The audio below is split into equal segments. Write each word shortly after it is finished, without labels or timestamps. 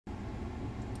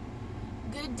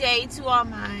Good day to all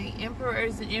my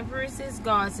emperors and empresses,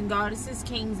 gods and goddesses,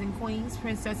 kings and queens,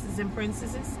 princesses and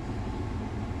princesses,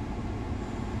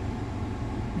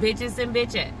 bitches and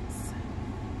bitchettes.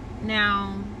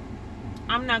 Now,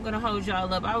 I'm not going to hold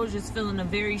y'all up. I was just feeling a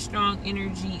very strong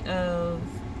energy of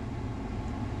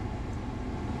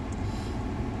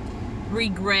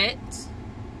regret.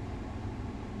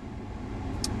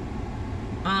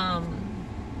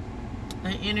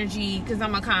 An energy, because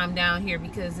I'm gonna calm down here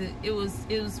because it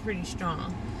was pretty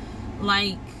strong.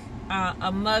 Like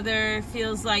a mother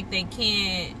feels like they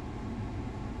can't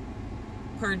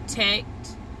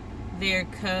protect their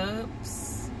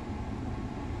cubs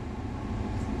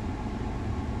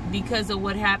because of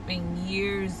what happened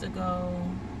years ago.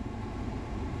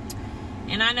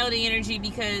 And I know the energy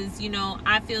because, you know,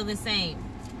 I feel the same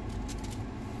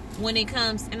when it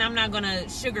comes, and I'm not gonna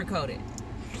sugarcoat it.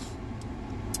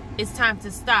 It's time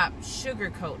to stop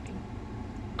sugarcoating.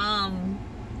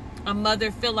 A mother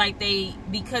feel like they,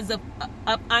 because of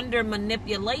under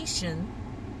manipulation,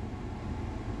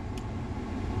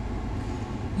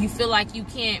 you feel like you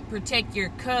can't protect your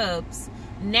cubs.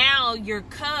 Now your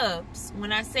cubs,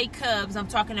 when I say cubs, I'm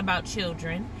talking about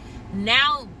children.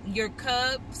 Now your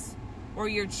cubs or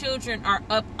your children are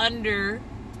up under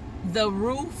the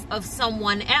roof of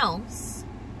someone else,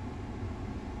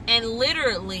 and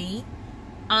literally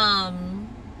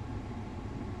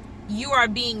you are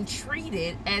being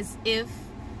treated as if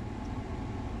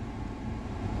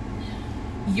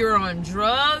you're on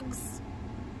drugs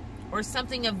or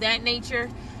something of that nature.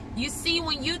 You see,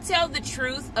 when you tell the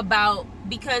truth about,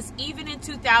 because even in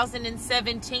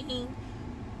 2017,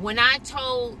 when I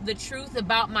told the truth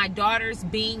about my daughters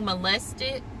being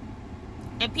molested,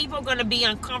 and people are going to be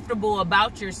uncomfortable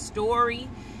about your story,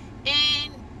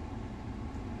 and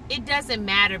it doesn't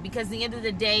matter, because at the end of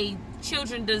the day,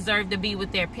 children deserve to be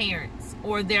with their parents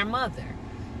or their mother.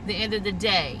 At the end of the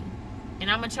day.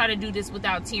 And I'm going to try to do this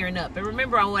without tearing up. And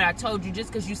remember on what I told you, just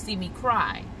because you see me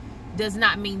cry does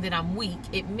not mean that I'm weak.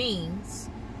 It means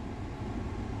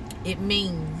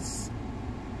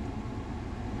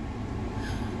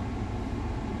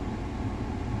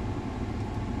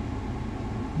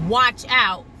watch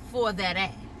out for that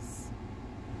ass.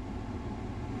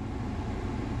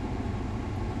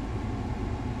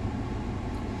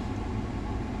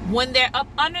 When they're up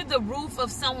under the roof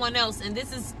of someone else, and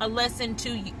this is a lesson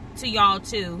to y'all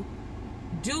too,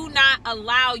 do not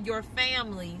allow your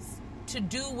families to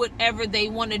do whatever they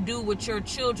want to do with your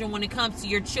children when it comes to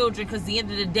your children, because at the end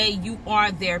of the day, you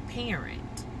are their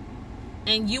parent.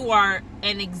 And you are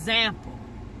an example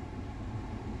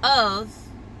of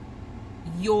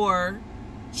your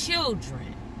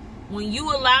children. When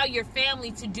you allow your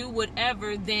family to do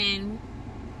whatever, then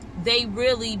they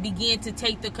really begin to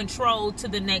take the control to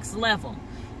the next level.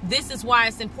 This is why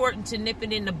it's important to nip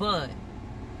it in the bud.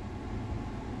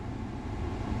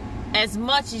 As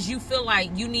much as you feel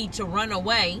like you need to run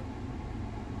away,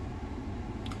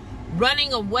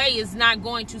 running away is not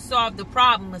going to solve the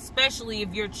problem, especially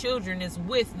if your children is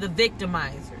with the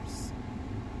victimizers.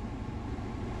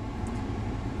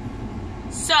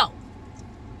 So,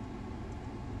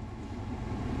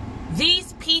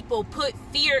 these people put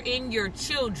fear in your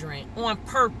children on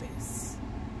purpose.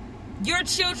 Your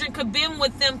children could have been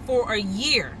with them for a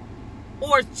year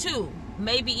or two,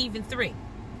 maybe even three.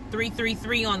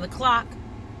 333 on the clock.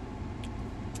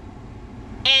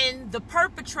 And the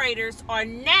perpetrators are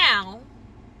now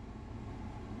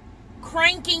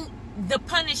cranking the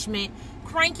punishment,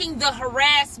 cranking the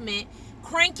harassment,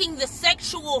 cranking the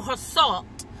sexual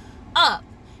assault up.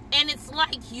 And it's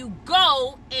like you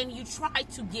go and you try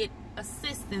to get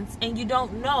assistance and you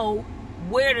don't know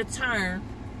where to turn,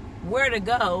 where to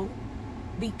go,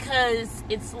 because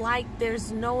it's like there's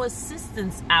no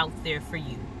assistance out there for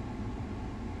you.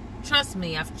 Trust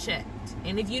me, I've checked.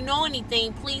 And if you know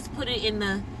anything, please put it in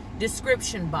the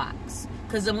description box,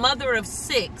 because a mother of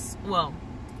 6, well,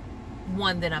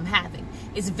 one that I'm having,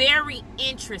 is very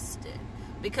interested.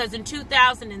 Because in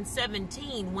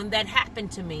 2017, when that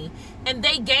happened to me, and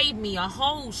they gave me a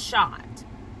whole shot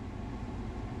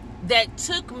that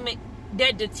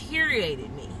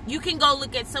deteriorated me. You can go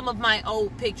look at some of my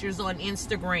old pictures on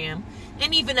Instagram,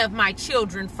 and even of my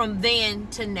children from then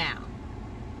to now.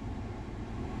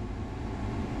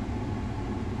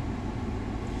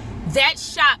 That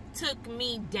shot took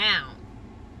me down.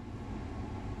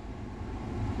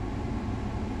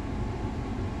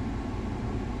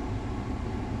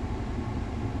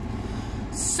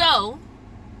 So,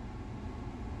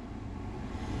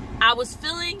 I was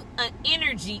feeling an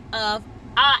energy of,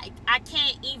 I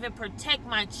can't even protect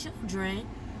my children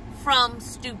from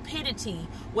stupidity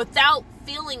without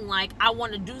feeling like I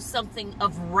want to do something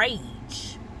of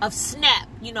rage, of snap,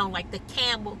 you know, like the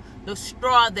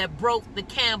straw that broke the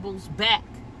camel's back.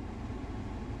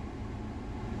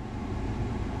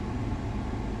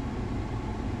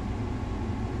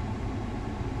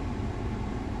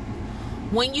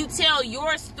 When you tell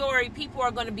your story, people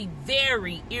are going to be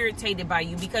very irritated by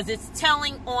you because it's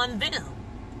telling on them.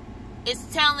 It's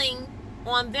telling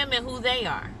on them and who they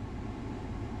are.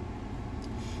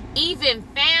 Even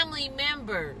family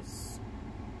members,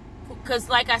 because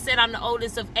like I said, I'm the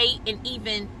oldest of 8, and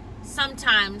even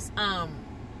sometimes I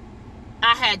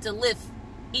had to lift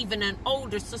even an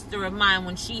older sister of mine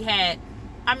when she had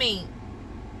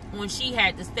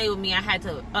to stay with me. I had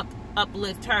to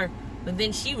uplift her, but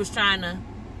then she was trying to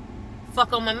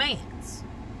fuck on my mans.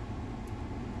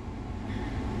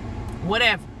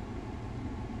 Whatever.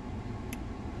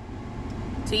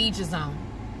 To each his own.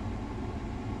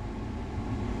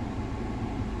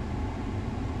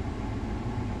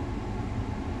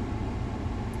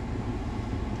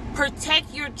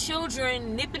 Protect your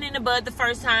children, nip it in the bud the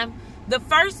first time. The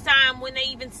first time when they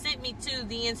even sent me to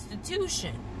the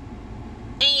institution.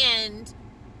 And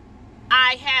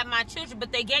I had my children,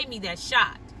 but they gave me that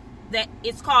shot. That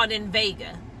it's called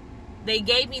Invega. They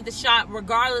gave me the shot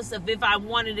regardless of if I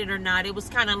wanted it or not. It was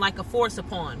kind of like a force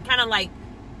upon. Kind of like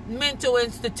mental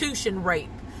institution rape.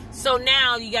 So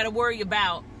now you got to worry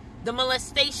about the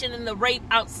molestation and the rape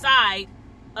outside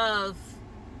of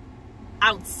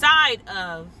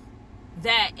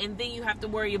that, and then you have to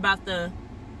worry about the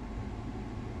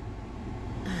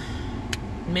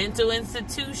mental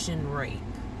institution rape.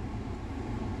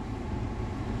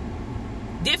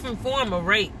 Different form of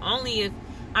rape. Only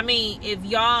if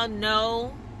y'all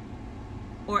know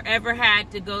or ever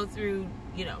had to go through,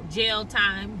 you know, jail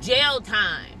time,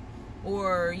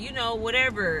 or, you know,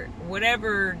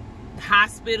 whatever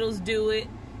hospitals do it.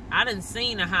 I done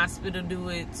seen a hospital do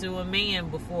it to a man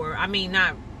before. I mean,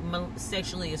 not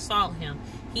sexually assault him.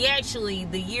 He actually,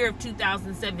 the year of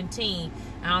 2017,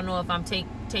 I don't know if I'm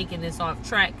taking this off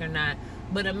track or not,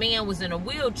 but a man was in a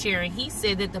wheelchair, and he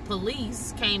said that the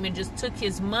police came and just took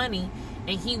his money,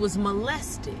 and he was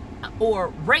molested or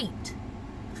raped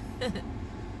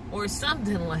or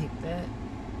something like that.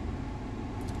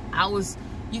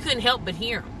 You couldn't help but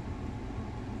hear him.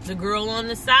 The girl on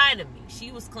the side of me,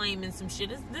 she was claiming some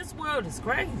shit. This world is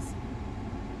crazy.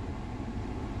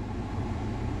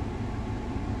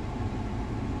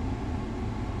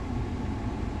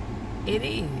 It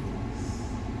is.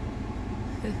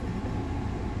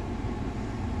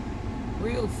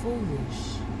 Real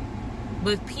foolish.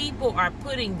 But people are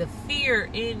putting the fear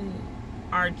in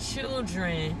our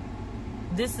children.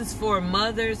 This is for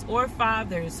mothers or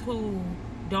fathers who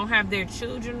don't have their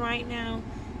children right now.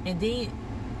 And then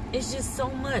it's just so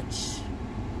much.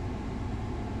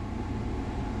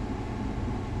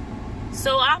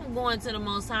 So I'm going to the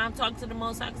Most High. I'm talking to the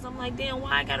Most High because I'm like, damn,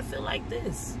 why I gotta feel like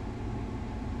this?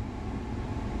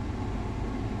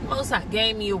 The Most High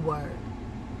gave me a word.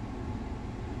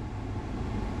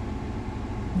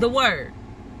 The word.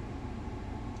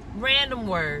 Random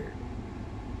word.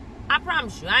 I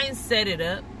promise you, I ain't set it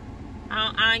up.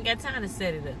 I ain't got time to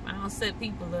set it up. I don't set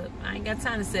people up. I ain't got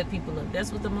time to set people up.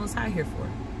 That's what the Most High here for.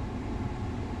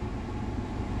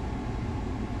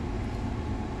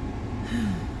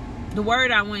 The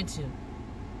word I went to.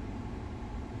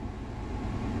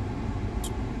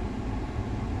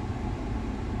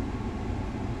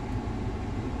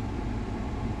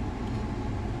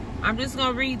 I'm just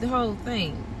gonna read the whole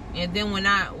thing, and then when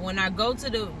I go to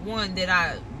the one that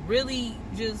I really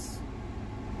just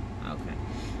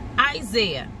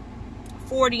Isaiah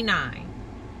 49,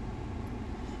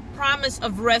 promise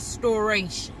of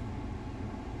restoration.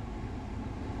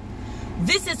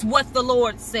 This is what the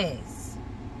Lord says.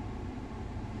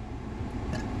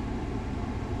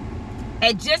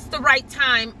 At just the right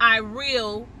time, I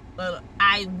will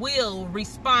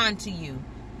respond to you.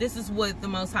 This is what the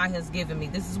Most High has given me.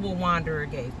 This is what Wanderer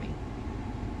gave me.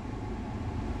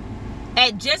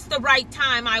 At just the right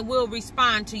time, I will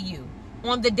respond to you.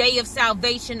 On the day of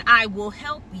salvation, I will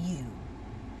help you.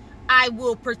 I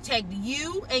will protect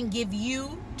you and give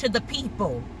you to the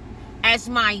people as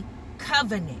my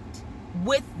covenant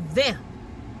with them.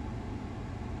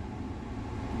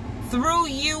 Through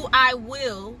you, I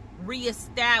will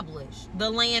reestablish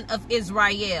the land of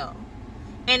Israel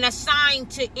and assign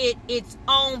to it its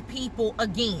own people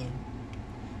again.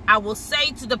 I will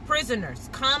say to the prisoners,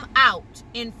 come out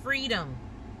in freedom,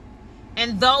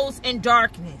 and those in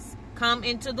darkness, come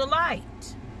into the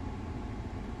light.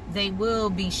 They will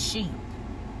be sheep,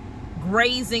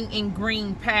 grazing in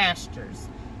green pastures,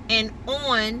 and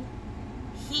on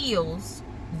hills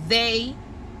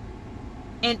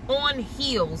and on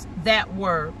hills that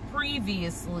were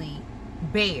previously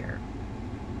bare.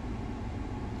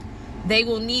 They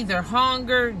will neither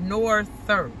hunger nor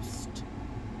thirst.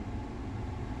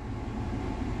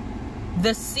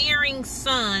 The searing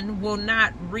sun will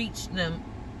not reach them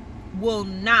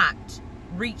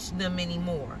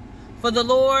anymore. For the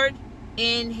Lord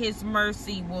in his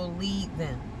mercy will lead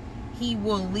them. He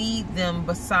will lead them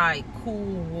beside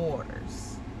cool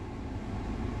waters.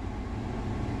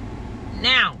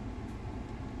 Now,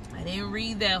 I didn't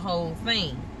read that whole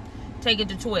thing. Take it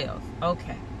to 12.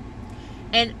 Okay.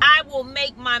 And I will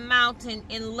make my mountain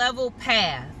in level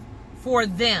path for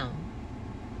them.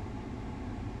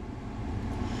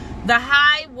 The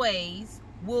highways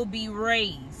will be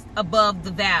raised above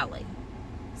the valley.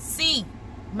 See,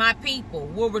 my people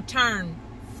will return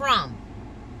from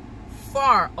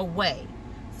far away,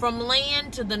 from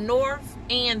land to the north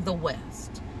and the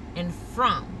west, and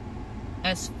from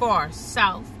as far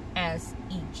south as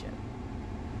Egypt.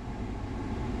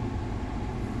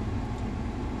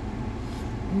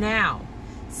 Now,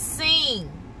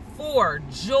 sing for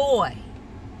joy,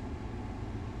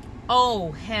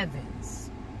 O heavens.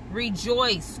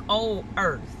 Rejoice, O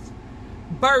earth.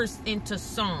 Burst into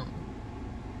song,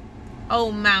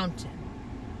 O mountain.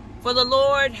 For the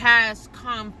Lord has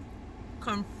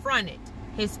confronted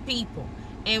his people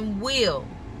and will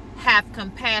have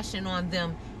compassion on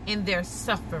them in their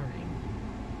suffering.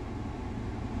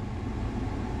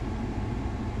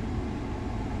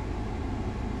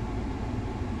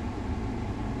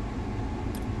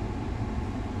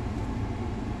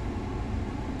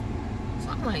 So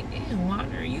I'm like, damn,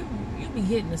 Wander, you be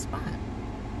hitting the spot,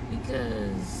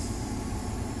 because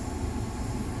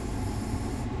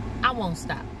I won't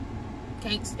stop.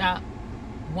 Can't stop.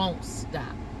 Won't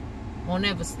stop. Won't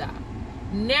ever stop.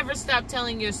 Never stop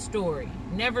telling your story.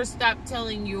 Never stop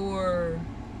telling your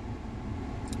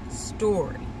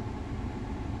story.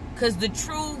 Because the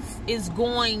truth is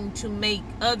going to make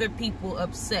other people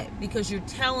upset, because you're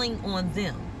telling on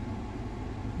them.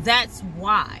 That's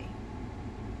why.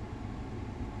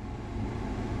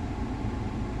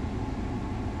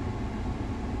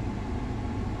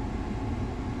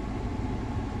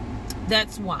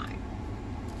 That's why.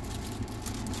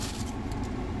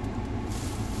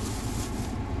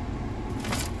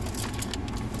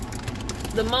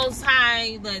 The Most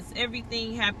High lets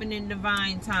everything happen in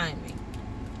divine timing.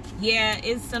 Yeah,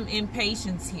 it's some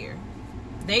impatience here.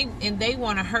 They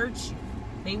want to hurt you.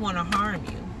 They want to harm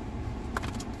you.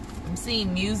 I'm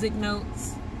seeing music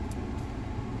notes.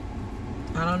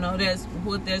 I don't know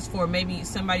what that's for. Maybe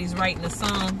somebody's writing a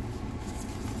song.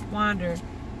 Wander.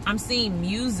 I'm seeing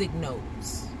music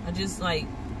notes. I just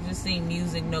seeing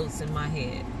music notes in my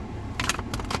head.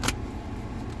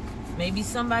 Maybe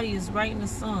somebody is writing a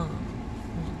song.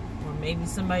 Or maybe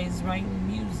somebody is writing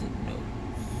music notes.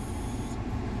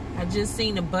 I just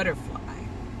seen a butterfly.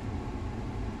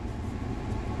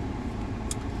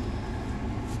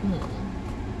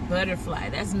 Butterfly.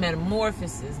 That's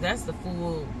metamorphosis. That's the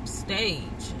full stage.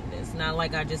 It's not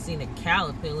like I just seen a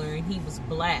caterpillar and he was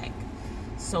black.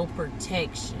 So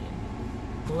protection.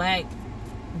 Black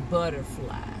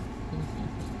butterfly.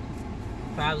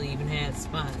 Probably even had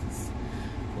spots.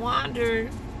 Wander.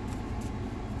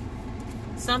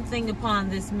 Something upon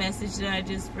this message that I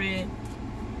just read,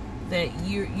 that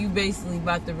you basically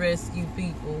about to rescue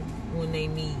people when they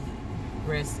need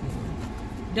rescuing.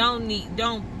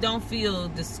 Don't feel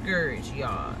discouraged,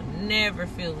 y'all. Never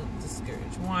feel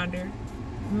discouraged. Wander.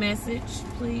 Message,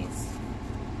 please.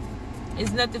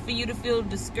 It's nothing for you to feel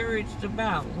discouraged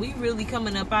about. We really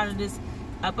coming up out of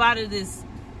this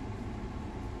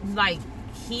like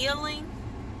healing.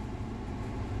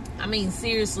 I mean,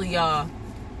 seriously, y'all.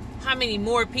 How many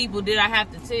more people did I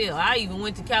have to tell? I even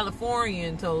went to California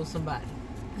and told somebody.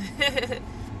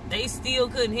 They still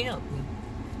couldn't help me.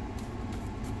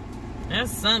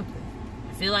 That's something.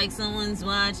 I feel like someone's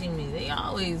watching me. They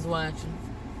always watching.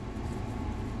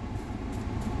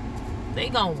 They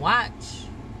gonna watch.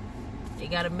 They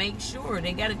gotta make sure.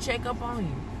 They gotta check up on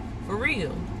you. For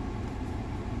real.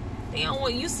 They don't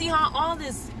want you see how all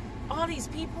these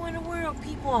people in the world,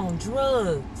 people on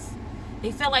drugs.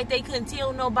 They felt like they couldn't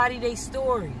tell nobody their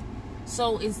story.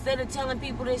 So instead of telling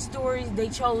people their stories, they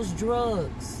chose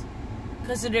drugs.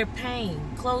 Because of their pain.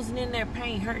 Closing in their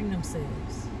pain, hurting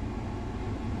themselves.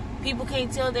 People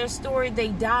can't tell their story, they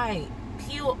died.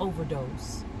 Pill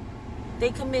overdose. They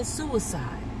commit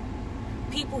suicide.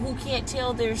 People who can't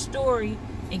tell their story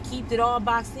and keep it all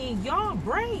boxed in, y'all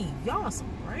brave. Y'all some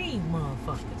brave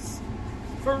motherfuckers.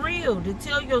 For real, to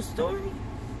tell your story,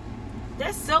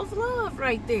 that's self-love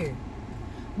right there.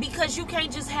 Because you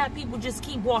can't just have people just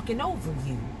keep walking over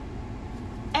you.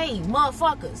 Hey,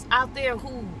 motherfuckers out there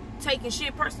who taking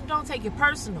shit personal, don't take it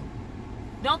personal.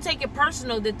 Don't take it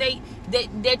personal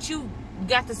that you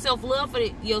got the self-love for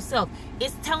yourself.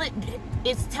 It's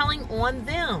telling on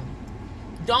them.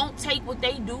 Don't take what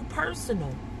they do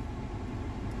personal.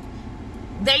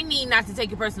 They need not to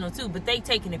take it personal too, but they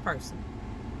taking it personal.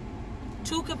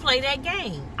 Two can play that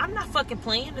game. I'm not fucking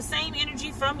playing. The same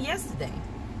energy from yesterday.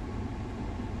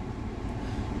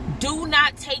 Do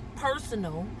not take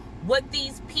personal what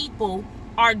these people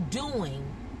are doing.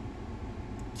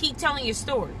 Keep telling your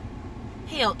story.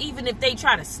 Hell, even if they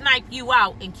try to snipe you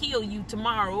out and kill you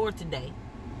tomorrow or today,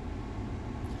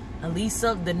 at least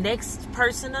the next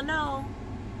person will know.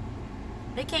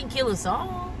 They can't kill us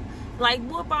all. Like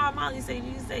what Bob Marley said,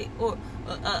 you say, or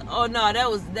no, that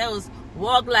was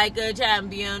walk like a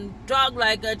champion, talk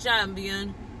like a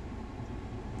champion.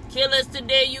 Kill us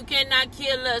today, you cannot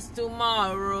kill us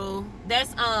tomorrow.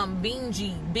 That's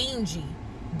Benji.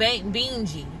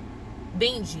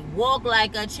 Walk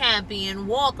like a champion,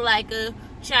 walk like a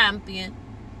champion.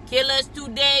 Kill us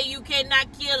today, you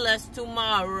cannot kill us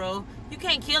tomorrow. You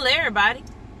can't kill everybody.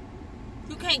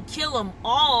 You can't kill them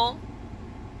all.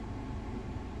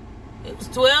 It was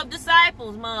 12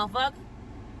 disciples, motherfucker.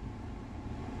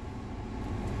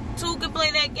 Two can play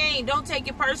that game. Don't take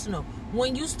it personal.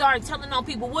 When you start telling on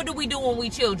people, what do we do when we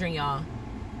children, y'all?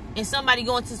 And somebody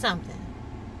going to something.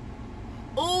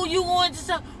 Oh, you going to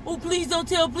something. Oh, please don't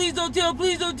tell, please don't tell,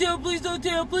 please don't tell, please don't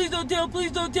tell, please don't tell,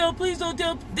 please don't tell, please don't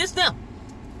tell. This them.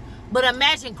 But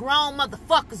imagine grown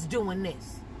motherfuckers doing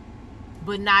this.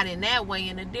 But not in that way,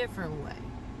 in a different way.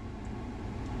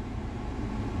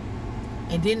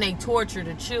 And then they torture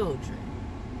the children.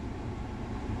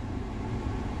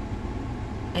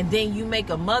 And then you make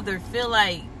a mother feel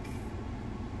like,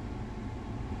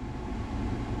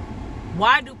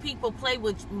 why do people play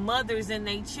with mothers and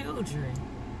their children?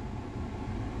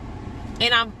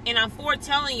 And I'm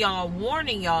foretelling y'all,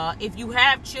 warning y'all, if you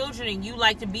have children and you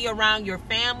like to be around your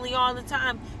family all the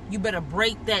time, you better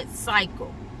break that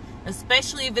cycle.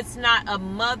 Especially if it's not a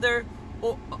mother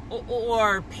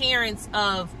or parents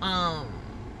of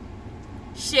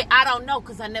shit, I don't know,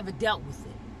 because I never dealt with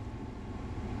it.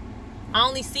 I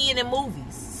only see it in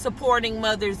movies, supporting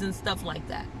mothers and stuff like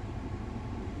that.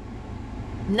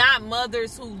 Not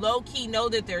mothers who low-key know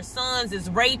that their sons is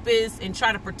rapists and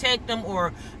try to protect them,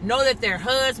 or know that their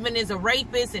husband is a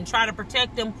rapist and try to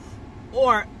protect them,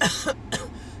 or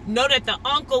know that the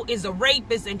uncle is a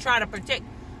rapist and try to protect.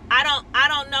 I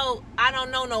don't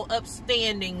know no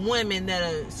upstanding women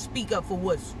that speak up for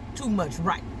what's too much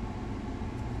right.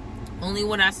 Only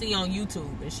what I see on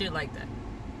YouTube and shit like that.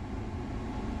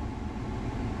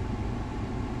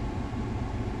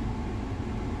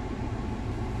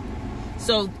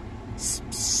 So,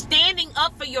 standing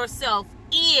up for yourself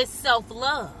is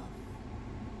self-love.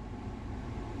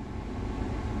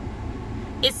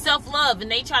 It's self-love,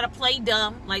 and they try to play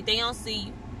dumb, like they don't see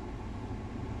you.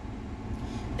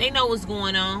 They know what's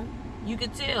going on. You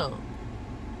can tell.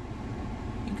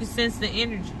 You can sense the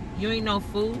energy. You ain't no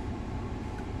fool.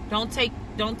 Don't take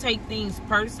things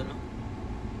personal.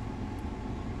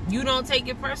 You don't take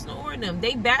it personal or them.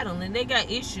 They battling. They got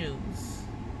issues.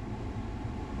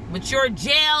 But your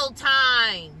jail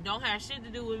time don't have shit to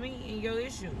do with me and your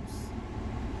issues.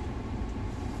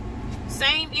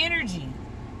 Same energy.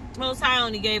 Most High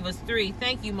only gave us 3.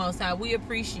 Thank you, Most High. We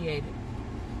appreciate it.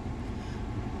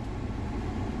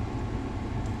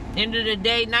 End of the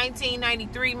day,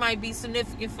 1993 might be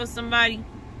significant for somebody.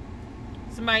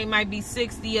 Somebody might be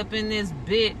 60 up in this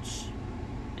bitch.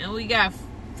 And we got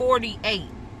 48.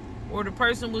 Or the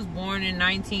person was born in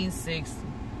 1960.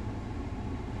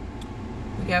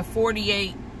 We got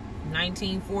 48,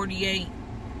 1948.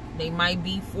 They might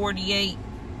be 48.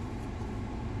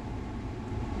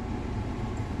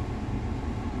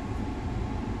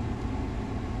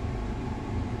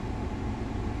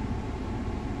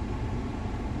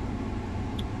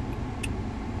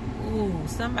 Ooh,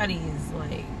 somebody is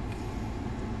like,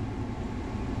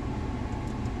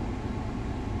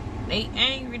 they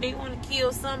angry. They want to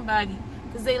kill somebody.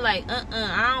 Because they like,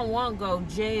 I don't want to go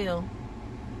jail.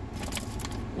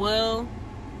 Well,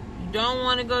 you don't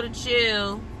want to go to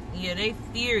jail. Yeah, they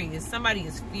furious. Somebody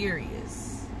is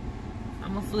furious.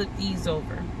 I'm going to flip these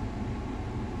over.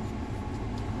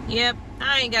 Yep,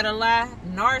 I ain't got to lie.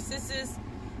 Narcissists,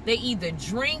 they either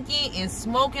drinking and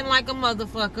smoking like a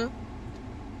motherfucker.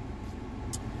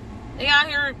 They out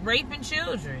here raping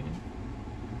children.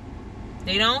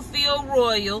 They don't feel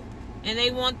royal. And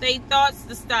they want their thoughts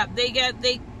to stop. They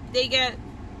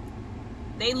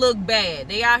look bad.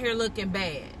 They out here looking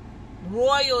bad.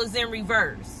 Royal is in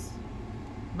reverse,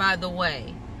 by the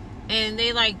way. And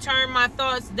they like turn my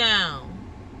thoughts down.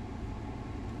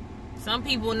 Some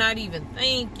people not even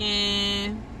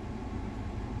thinking.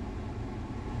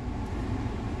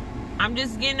 I'm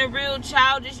just getting a real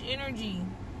childish energy.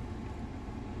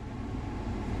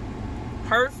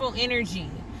 Hurtful energy.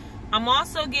 I'm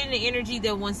also getting the energy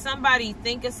that when somebody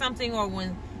think of something, or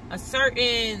when a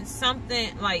certain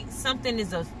something, like something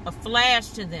is a flash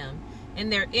to them,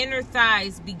 and their inner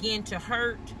thighs begin to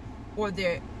hurt, or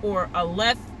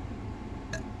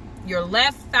your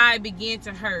left thigh began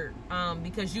to hurt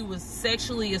because you was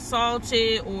sexually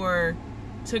assaulted or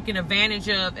taken advantage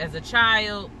of as a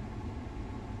child.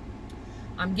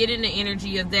 I'm getting the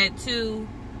energy of that too.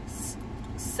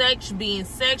 Being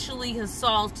sexually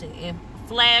assaulted, and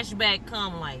flashback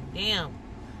come like, damn,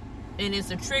 and it's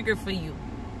a trigger for you.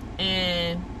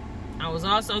 And I was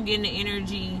also getting the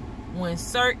energy when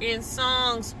certain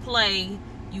songs play,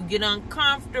 you get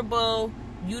uncomfortable,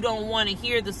 you don't want to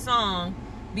hear the song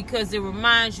because it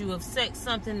reminds you of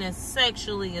something that's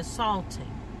sexually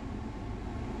assaulting.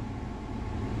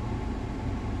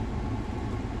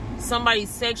 Somebody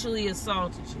sexually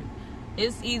assaulted you.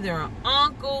 It's either an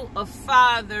uncle, a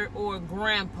father, or a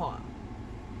grandpa.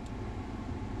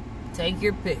 Take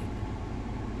your pick.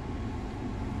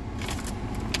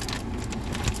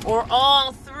 Or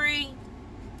all three.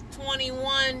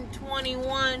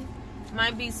 21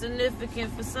 might be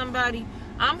significant for somebody.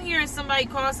 I'm hearing somebody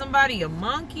call somebody a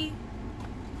monkey.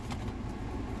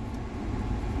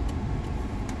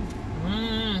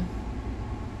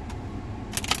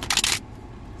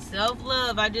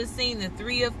 Self-love. I just seen the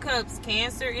 3 of Cups.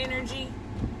 Cancer energy.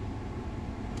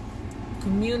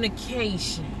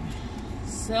 Communication.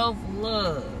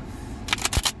 Self-love.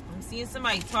 I'm seeing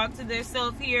somebody talk to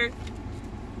themselves here.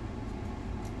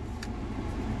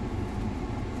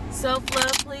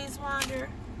 Self-love, please, Wander.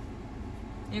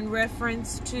 In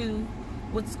reference to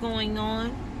what's going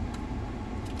on.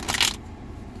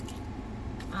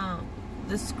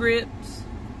 The scripts.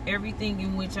 Everything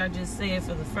in which I just said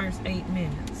for the first 8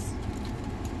 minutes.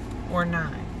 Or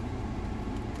 9.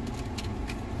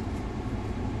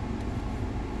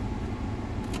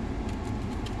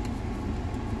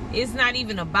 It's not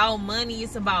even about money.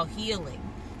 It's about healing.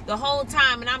 The whole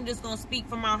time, and I'm just going to speak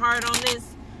from my heart on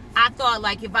this, I thought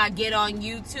like if I get on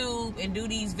YouTube and do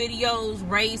these videos,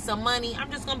 raise some money,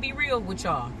 I'm just going to be real with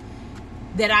y'all.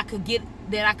 That I could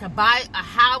buy a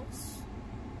house.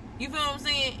 You feel what I'm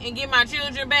saying? And get my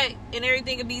children back. And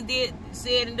everything could be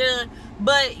said and done.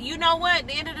 But you know what? At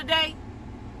the end of the day,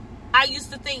 I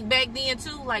used to think back then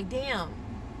too, like, damn,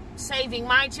 saving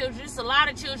my children. There's a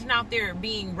lot of children out there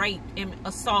being raped and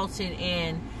assaulted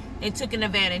and taken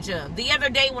advantage of. The other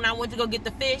day when I went to go get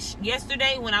the fish,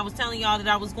 yesterday when I was telling y'all that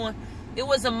I was going, it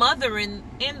was a mother in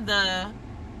the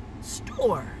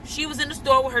store. She was in the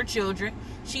store with her children.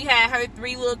 She had her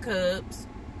 3 little cubs.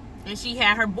 And she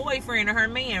had her boyfriend or her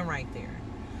man right there.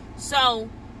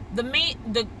 So the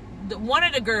one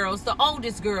of the girls, the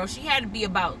oldest girl, she had to be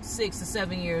about 6 or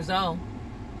 7 years old.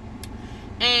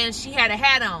 And she had a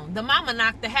hat on. The mama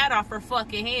knocked the hat off her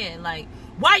fucking head. Like,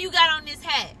 why you got on this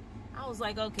hat? I was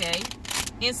like, okay.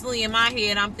 Instantly in my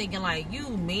head, I'm thinking like, you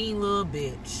mean little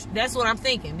bitch. That's what I'm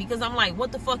thinking. Because I'm like,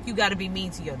 what the fuck you got to be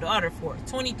mean to your daughter for?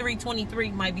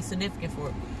 23 might be significant for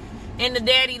her. And the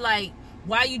daddy like,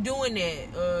 why you doing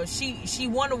that? She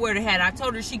wanted to wear the hat. I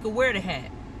told her she could wear the hat.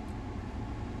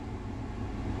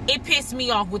 It pissed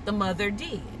me off what the mother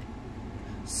did.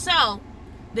 So,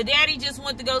 the daddy just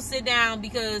went to go sit down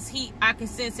because I can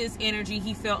sense his energy.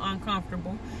 He felt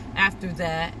uncomfortable after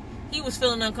that. He was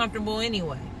feeling uncomfortable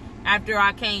anyway. After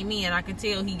I came in, I could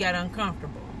tell he got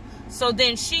uncomfortable. So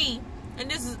then she,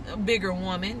 and this is a bigger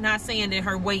woman, not saying that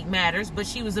her weight matters, but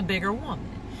she was a bigger woman.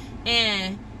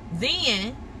 And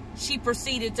then she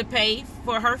proceeded to pay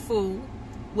for her food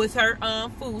with her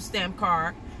food stamp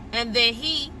card. And then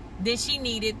she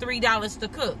needed $3 to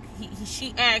cook.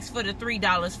 She asked for the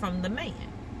 $3 from the man.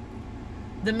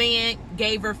 The man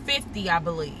gave her $50, I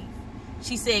believe.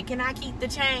 She said, can I keep the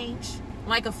change?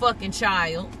 Like a fucking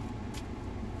child.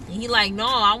 And he like, no,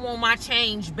 I want my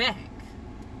change back.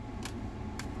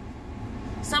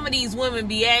 Some of these women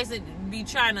be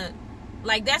trying to,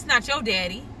 like, that's not your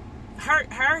daddy.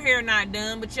 Her hair not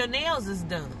done, but your nails is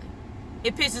done.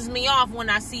 It pisses me off when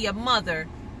I see a mother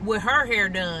with her hair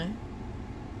done,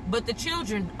 but the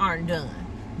children aren't done.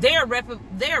 They're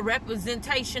a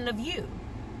representation of you.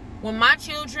 When my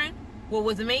children were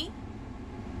with me,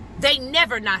 they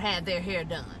never not had their hair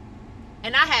done.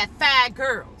 And I had 5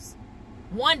 girls.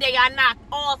 One day I knocked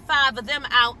all 5 of them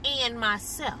out and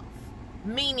myself.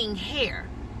 Meaning hair.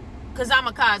 Because I'm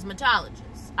a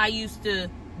cosmetologist. I used to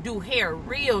do hair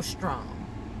real strong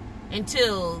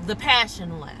until the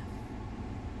passion left.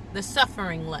 The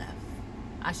suffering left,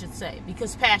 I should say,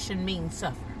 because passion means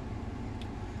suffer.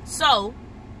 So,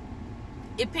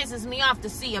 it pisses me off to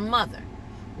see a mother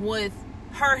with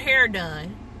her hair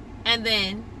done and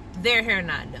then their hair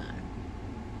not done.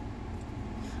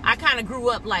 I kind of grew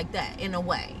up like that in a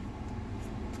way.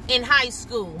 In high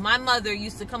school, my mother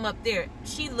used to come up there.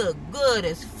 She looked good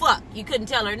as fuck. You couldn't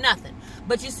tell her nothing.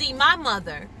 But you see, my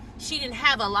mother, she didn't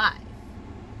have a life.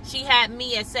 She had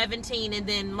me at 17, and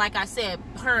then, like I said,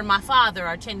 her and my father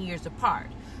are 10 years apart.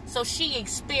 So she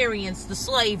experienced the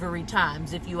slavery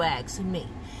times, if you ask me.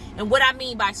 And what I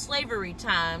mean by slavery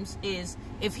times is,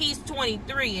 if he's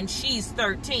 23 and she's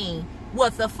 13,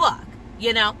 what the fuck?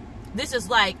 You know? This is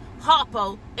like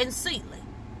Harpo and Seeley.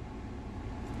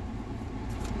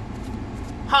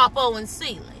 Harpo and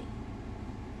Seeley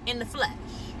in the flesh.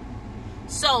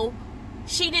 So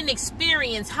she didn't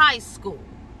experience high school.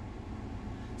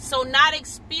 So not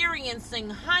experiencing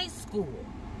high school,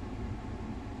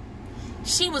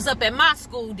 she was up at my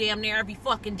school damn near every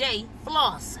fucking day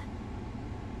flossing.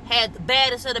 Had the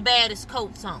baddest of the baddest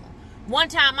coats on. One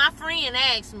time my friend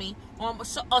asked me, or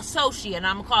associate,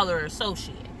 I'm going to call her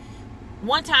associate.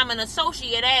 One time an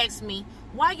associate asked me,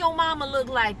 why your mama look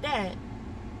like that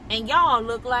and y'all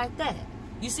look like that?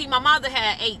 You see, my mother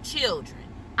had 8 children.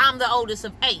 I'm the oldest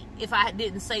of 8, if I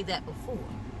didn't say that before.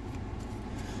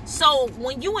 So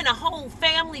when you in a whole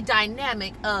family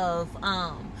dynamic of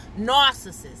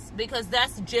narcissists, because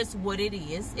that's just what it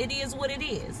is what it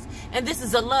is. And this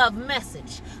is a love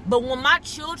message. But when my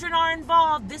children are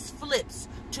involved,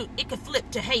 it can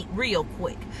flip to hate real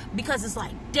quick. Because it's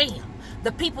like, damn,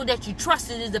 the people that you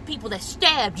trusted is the people that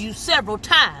stabbed you several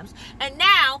times. And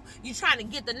now you're trying to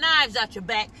get the knives out your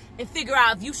back and figure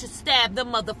out if you should stab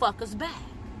them motherfuckers back.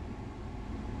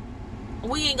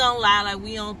 We ain't gonna lie, like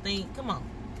we don't think, come on.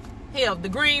 Hell, the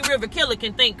Green River Killer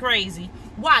can think crazy.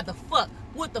 Why the fuck?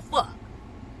 What the fuck?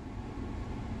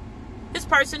 This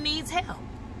person needs help.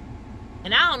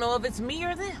 And I don't know if it's me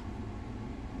or them.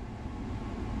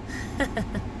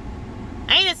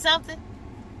 Ain't it something?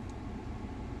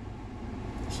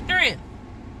 Strength.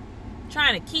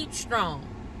 Trying to keep strong.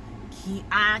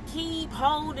 I keep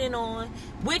holding on.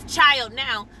 With child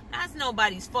now, that's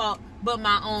nobody's fault but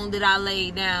my own that I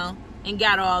laid down and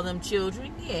got all them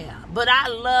children. Yeah. But I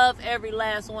love every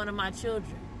last one of my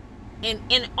children. And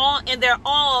they're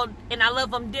all, and I love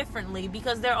them differently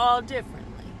because they're all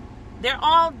differently. They're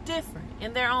all different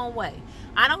in their own way.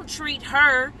 I don't treat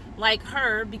her like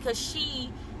her because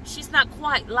she's not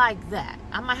quite like that.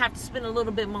 I might have to spend a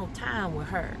little bit more time with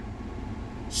her.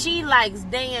 She likes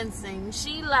dancing.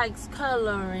 She likes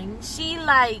coloring. She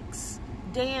likes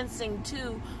dancing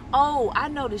too. Oh, I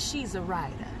know that she's a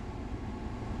writer.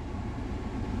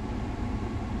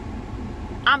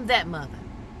 I'm that mother.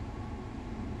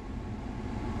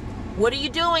 What are you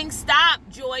doing? Stop,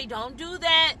 Joy. Don't do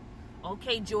that.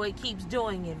 Okay, Joy keeps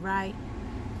doing it, right?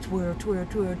 Twirl, twirl,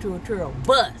 twirl, twirl, twirl.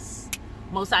 Bust.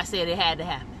 Most I said it had to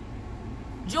happen.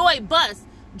 Joy, bust.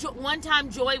 One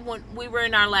time, Joy, when we were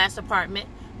in our last apartment,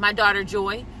 my daughter,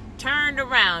 Joy, turned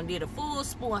around, did a full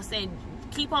spin, saying,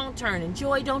 keep on turning.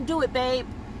 Joy, don't do it, babe.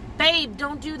 Babe,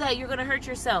 don't do that. You're going to hurt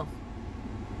yourself.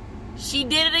 She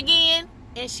did it again.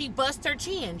 And she bust her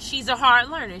chin. She's a hard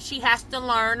learner. She has to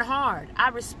learn hard. I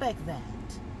respect that.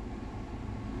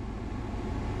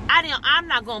 I'm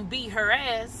not going to beat her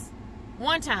ass.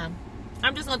 One time,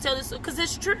 I'm just going to tell this because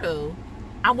it's true.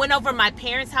 I went over to my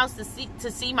parents' house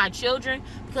to see my children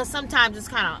because sometimes it's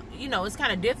kind of, it's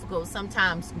kind of difficult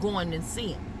sometimes going and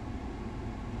see them.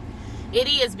 It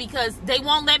is because they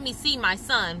won't let me see my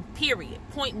son, period,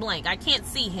 point blank. I can't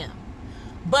see him.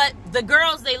 But the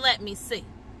girls, they let me see.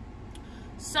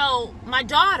 So my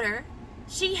daughter,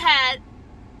 she had,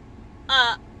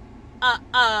 I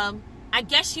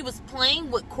guess she was playing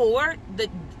with cord,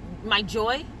 my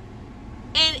Joy,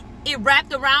 and it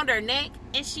wrapped around her neck,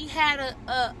 and she had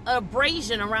a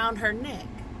abrasion around her neck.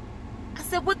 I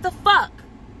said, what the fuck?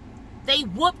 They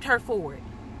whooped her for it.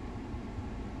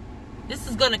 This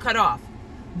is gonna cut off,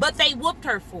 but they whooped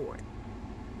her for it.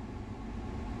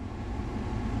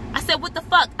 I said, what the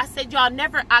fuck? I said,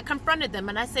 I confronted them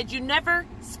and I said, you never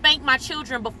spanked my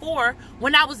children before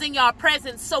when I was in y'all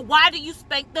presence, so why do you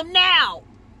spank them now?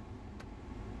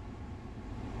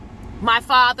 My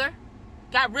father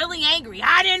got really angry.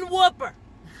 I didn't whoop her.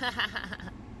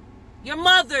 Your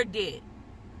mother did.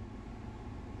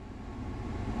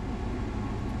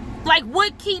 Like,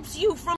 what keeps you from